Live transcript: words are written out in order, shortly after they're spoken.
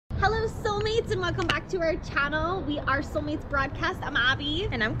Hello Soulmates and welcome back to our channel. We are Soulmates Broadcast. I'm Abby.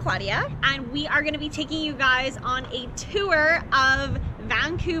 And I'm Claudia. And we are going to be taking you guys on a tour of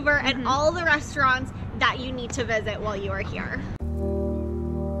Vancouver and all the restaurants that you need to visit while you are here.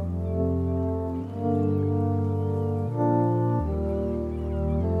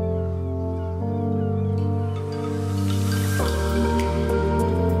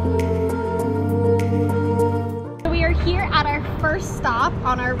 First stop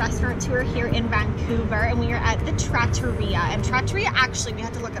on our restaurant tour here in Vancouver, and we are at the Trattoria. And Trattoria, actually, we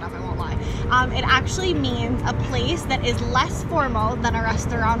had to look it up, I won't lie. It actually means a place that is less formal than a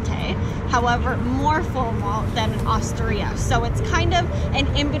ristorante, however more formal than an osteria. So it's kind of an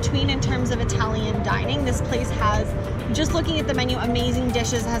in-between in terms of Italian dining. This place has, just looking at the menu, amazing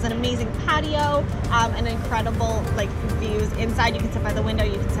dishes. It has an amazing patio, and incredible views inside. You can sit by the window,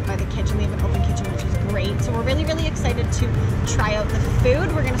 you can sit by the kitchen. They have an open kitchen, which is great. So we're really excited to try out the food.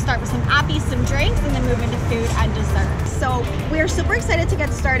 We're going to start with some appies, some drinks, and then move into food and dessert. So we're super excited to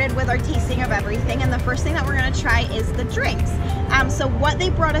get started with our tasting of everything, and the first thing that we're going to try is the drinks. So what they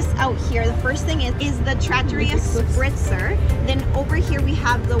brought us out here, the first thing is the Trattoria Spritzer. Then over here we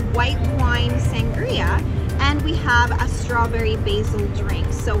have the white wine Sangria, and we have a strawberry basil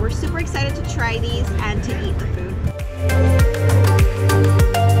drink. So we're super excited to try these and to eat the food.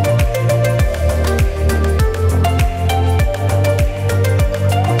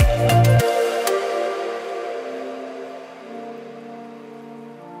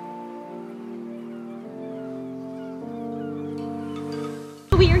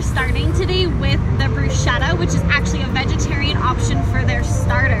 We are starting today with the Bruschetta, which is actually a vegetarian option for their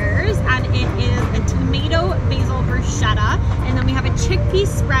starters, and it is a tomato basil bruschetta. And then we have a chickpea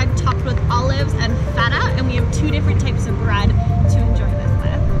spread topped with olives and feta, and we have two different types of bread to enjoy this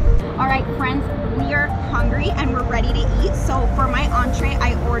with. All right, friends, we are hungry and we're ready to eat. So for my entree,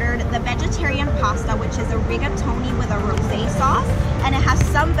 I ordered the vegetarian pasta, which is a rigatoni with a rosé sauce, and it has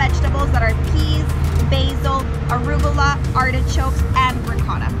some vegetables that are peas, basil, arugula, artichokes, and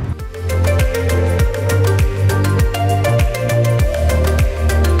ricotta.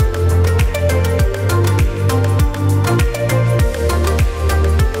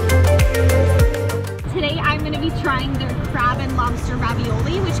 Today I'm going to be trying their crab and lobster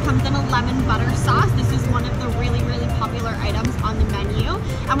ravioli, which comes in a lemon butter sauce. This is one of the really popular items on the menu.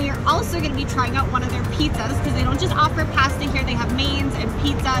 And we are also going to be trying out one of their pizzas, because they don't just offer pasta here, they have mains and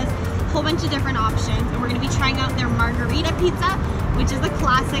pizzas, whole bunch of different options. And we're going to be trying out their Margherita Pizza, which is the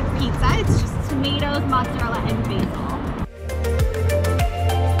classic pizza. It's just tomatoes, mozzarella, and basil.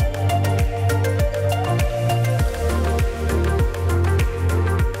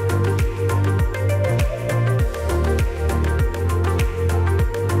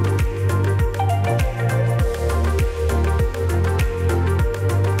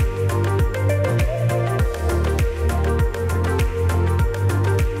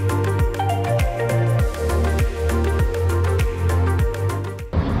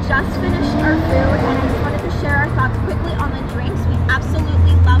 Just finished our food, and I just wanted to share our thoughts quickly on the drinks. We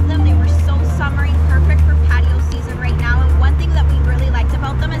absolutely love them. They were so summery, perfect for patio season right now. And one thing that we really liked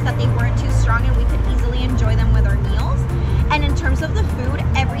about them is that they weren't too strong and we could easily enjoy them with our meals. And in terms of the food,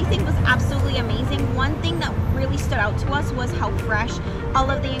 everything was absolutely amazing. One thing that really stood out to us was how fresh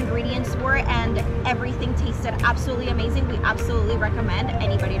all of the ingredients were, and everything tasted absolutely amazing. We absolutely recommend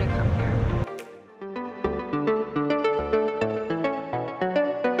anybody to come here.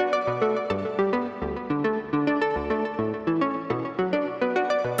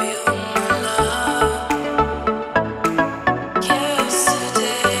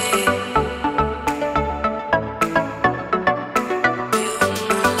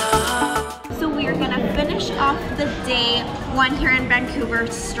 The day one here in Vancouver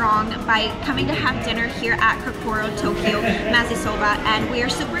strong by coming to have dinner here at Kokoro, Tokyo, Mazesoba, and we are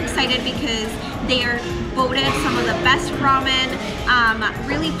super excited because they are voted some of the best ramen,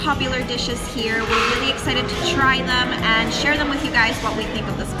 really popular dishes here. We're really excited to try them and share them with you guys what we think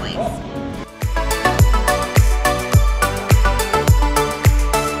of this place.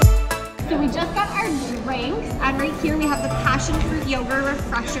 And right here we have the passion fruit yogurt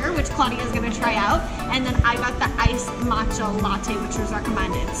refresher, which Claudia is going to try out, and then I got the iced matcha latte, which was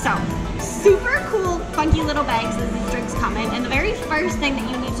recommended. So super cool, funky little bags as these drinks come in, and the very first thing that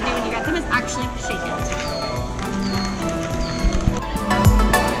you need to do when you get them is actually shake it.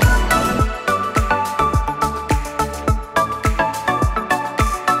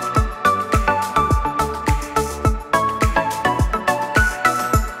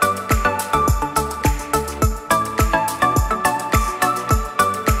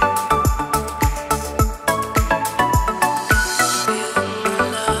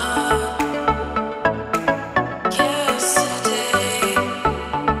 love.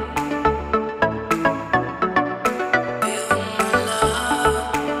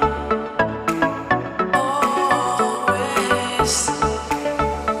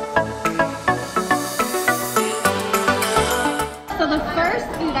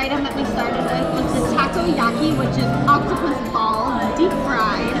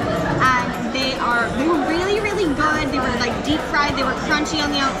 crunchy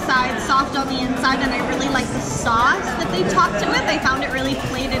on the outside, soft on the inside, and I really like the sauce that they topped it with. I found it really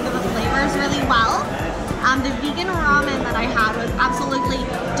played into the flavors really well. The vegan ramen that I had was absolutely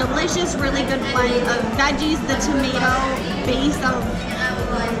delicious, really good blend of veggies. The tomato base of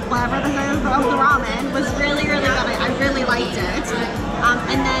whatever this is of the ramen was really, really good. I really liked it.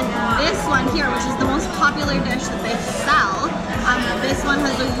 And then this one here, which is the most popular dish that they sell, this one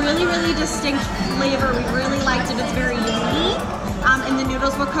has a really, really distinct flavor. We really liked it. It's very unique. And the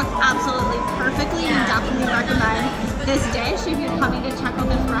noodles were cooked absolutely perfectly. We definitely recommend this dish if you're coming to check out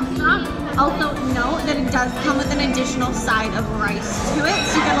this restaurant. Also note that it does come with an additional side of rice to it,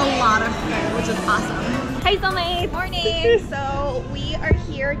 so you get a lot of food, which is awesome. Hi Soulmates! Morning! So we are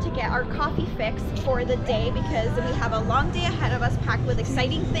here to get our coffee fix for the day because we have a long day ahead of us packed with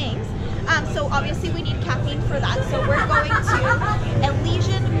exciting things. So obviously we need caffeine for that. So we're going to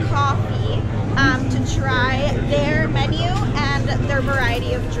Elysian Coffee to try their menu and their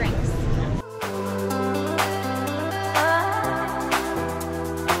variety of drinks.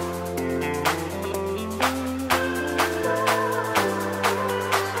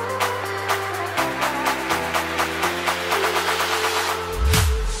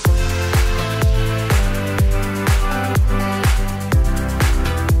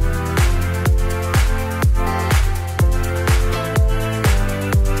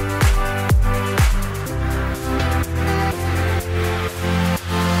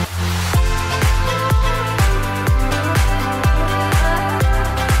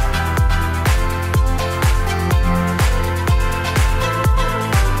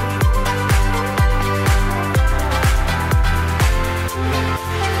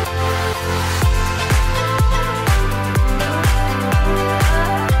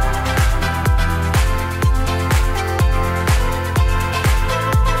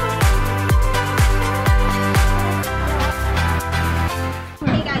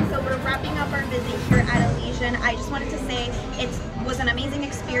 I just wanted to say it was an amazing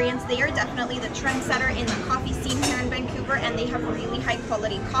experience. They are definitely the trendsetter in the coffee scene here in Vancouver, and they have really high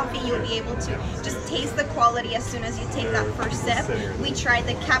quality coffee. You'll be able to just taste the quality as soon as you take that first sip. We tried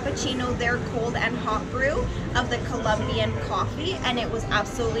the cappuccino, their cold and hot brew of the Colombian coffee, and it was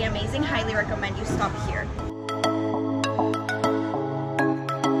absolutely amazing. Highly recommend you stop here.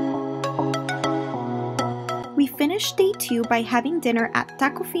 We finished day 2 by having dinner at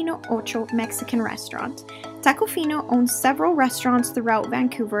Tacofino Ocho Mexican restaurant. Tacofino owns several restaurants throughout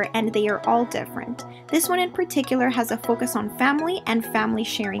Vancouver and they are all different. This one in particular has a focus on family and family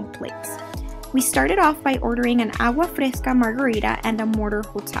sharing plates. We started off by ordering an agua fresca margarita and a mortar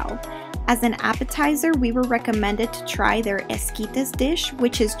hotel. As an appetizer, we were recommended to try their esquites dish,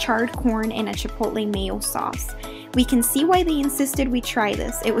 which is charred corn in a chipotle mayo sauce. We can see why they insisted we try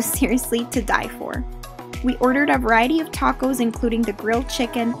this. It was seriously to die for. We ordered a variety of tacos including the grilled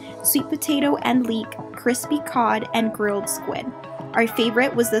chicken, sweet potato and leek, crispy cod, and grilled squid. Our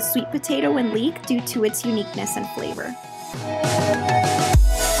favorite was the sweet potato and leek due to its uniqueness and flavor.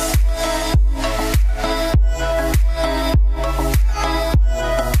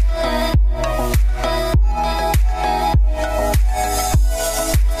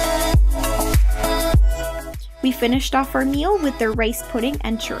 We finished off our meal with their rice pudding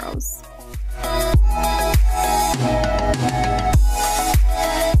and churros.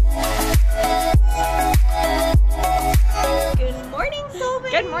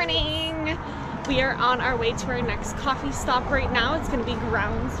 Good morning! We are on our way to our next coffee stop right now. It's going to be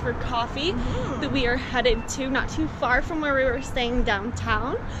Grounds for Coffee that we are headed to, not too far from where we were staying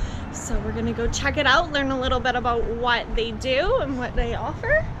downtown. So we're going to go check it out, learn a little bit about what they do and what they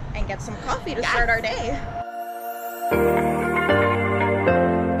offer. And get some coffee to start our day.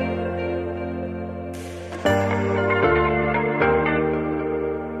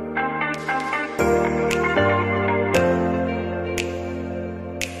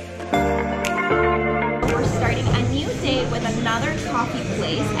 Another coffee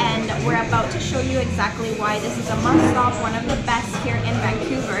place, and we're about to show you exactly why this is a must-stop, one of the best here in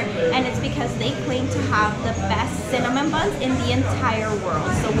Vancouver, and it's because they claim to have the best cinnamon buns in the entire world.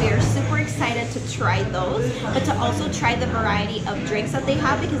 So we are super excited to try those, but to also try the variety of drinks that they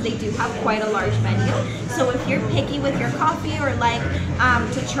have because they do have quite a large menu. So if you're picky with your coffee or like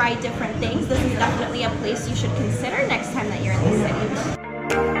to try different things, this is definitely a place you should consider next time that you're in the city.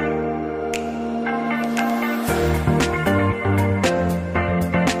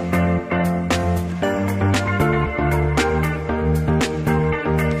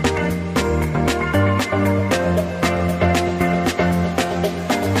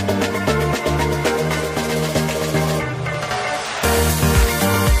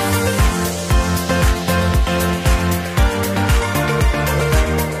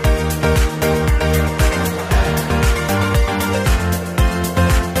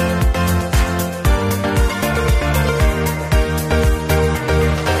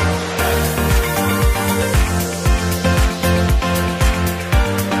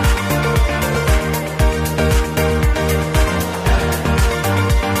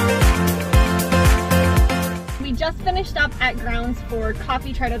 buns for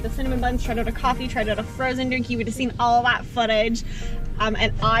coffee, tried out the cinnamon buns, tried out a coffee, tried out a frozen drink. You would have seen all that footage.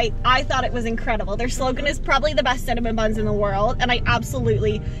 And I thought it was incredible. Their slogan is probably the best cinnamon buns in the world, and I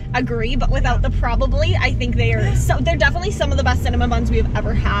absolutely agree, but without the probably, I think they're definitely some of the best cinnamon buns we've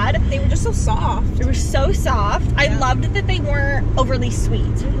ever had. They were just so soft. They were so soft. I loved that they weren't overly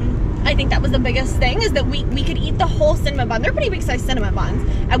sweet. I think that was the biggest thing, is that we could eat the whole cinnamon bun. They're pretty big sized cinnamon buns,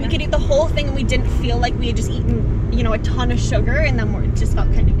 and we could eat the whole thing and we didn't feel like we had just eaten, you know, a ton of sugar and then we just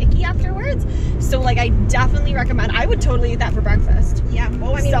felt kind of icky afterwards. So like, I definitely recommend. I would totally eat that for breakfast. Yeah,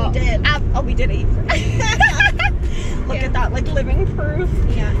 well, I mean, so, we did. We did eat. Look at that, like living proof.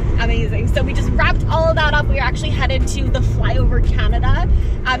 Yeah. Amazing. So we just wrapped all of that up. We were actually headed to the Flyover Canada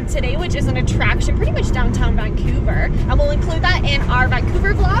today, which is an attraction pretty much downtown Vancouver. And we'll include that in our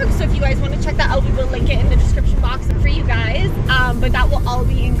Vancouver vlog. So if you guys want to check that out, we will link it in the description box for you guys. But that will all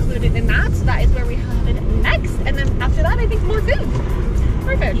be included in that. So that is where we headed next. And then after that, I think more food.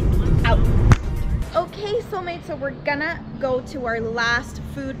 Perfect. Out. Okay, Soulmates, so we're gonna go to our last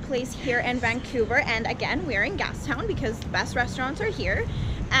food place here in Vancouver, and again, we're in Gastown because the best restaurants are here,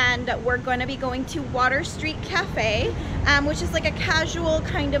 and we're gonna be going to Water Street Cafe, which is like a casual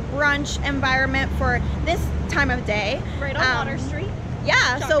kind of brunch environment for this time of day. Right on Water Street.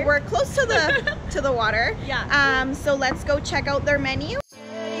 Yeah, Shocker. so we're close to the to the water. Yeah. So let's go check out their menu.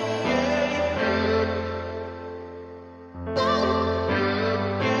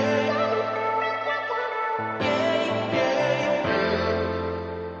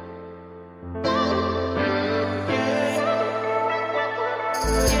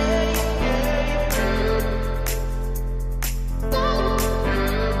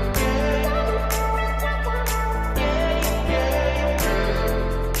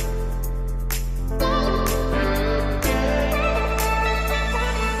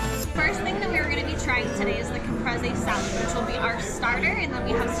 Which will be our starter, and then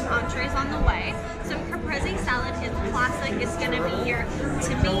we have some entrees on the way. So caprese salad is classic. It's going to be your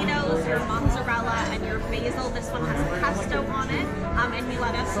tomatoes, your mozzarella, and your basil. This one has pesto on it, and you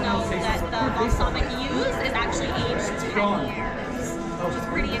let us know that the balsamic used is actually aged 10 years, which is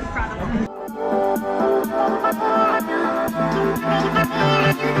pretty incredible.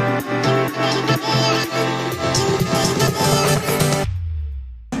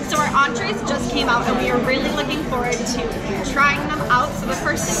 Entrees just came out and we are really looking forward to trying them out. So the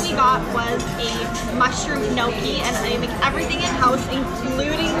first thing we got was a mushroom gnocchi, and I make everything in-house,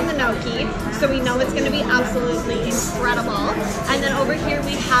 including the gnocchi, so we know it's going to be absolutely incredible. And then over here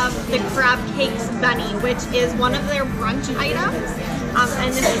we have the crab cakes benny, which is one of their brunch items,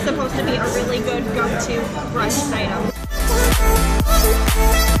 and this is supposed to be a really good go-to brunch item.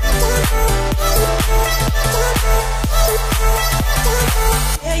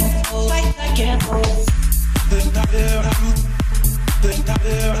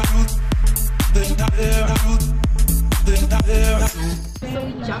 So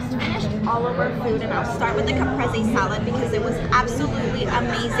we just finished all of our food, and I'll start with the caprese salad because it was absolutely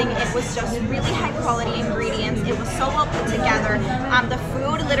amazing. It was just really high quality ingredients. It was so well put together. The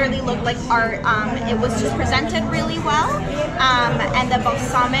food literally looked like art. It was just presented really well, and the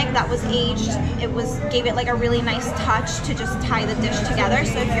balsamic that was aged, gave it like a really nice touch to just tie the dish together.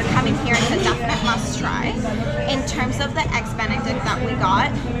 So if you're coming here, it's a definite must try. In terms of the eggs benedict that we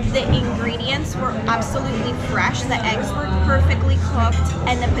got, the ingredients were absolutely fresh. The eggs were perfectly cooked,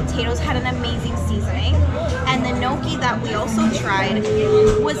 and the potatoes had an amazing seasoning. And the gnocchi that we also tried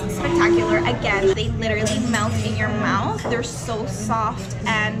was spectacular. Again, they literally melt in your mouth. They're so soft,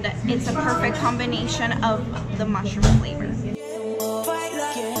 and it's a perfect combination of the mushroom flavor.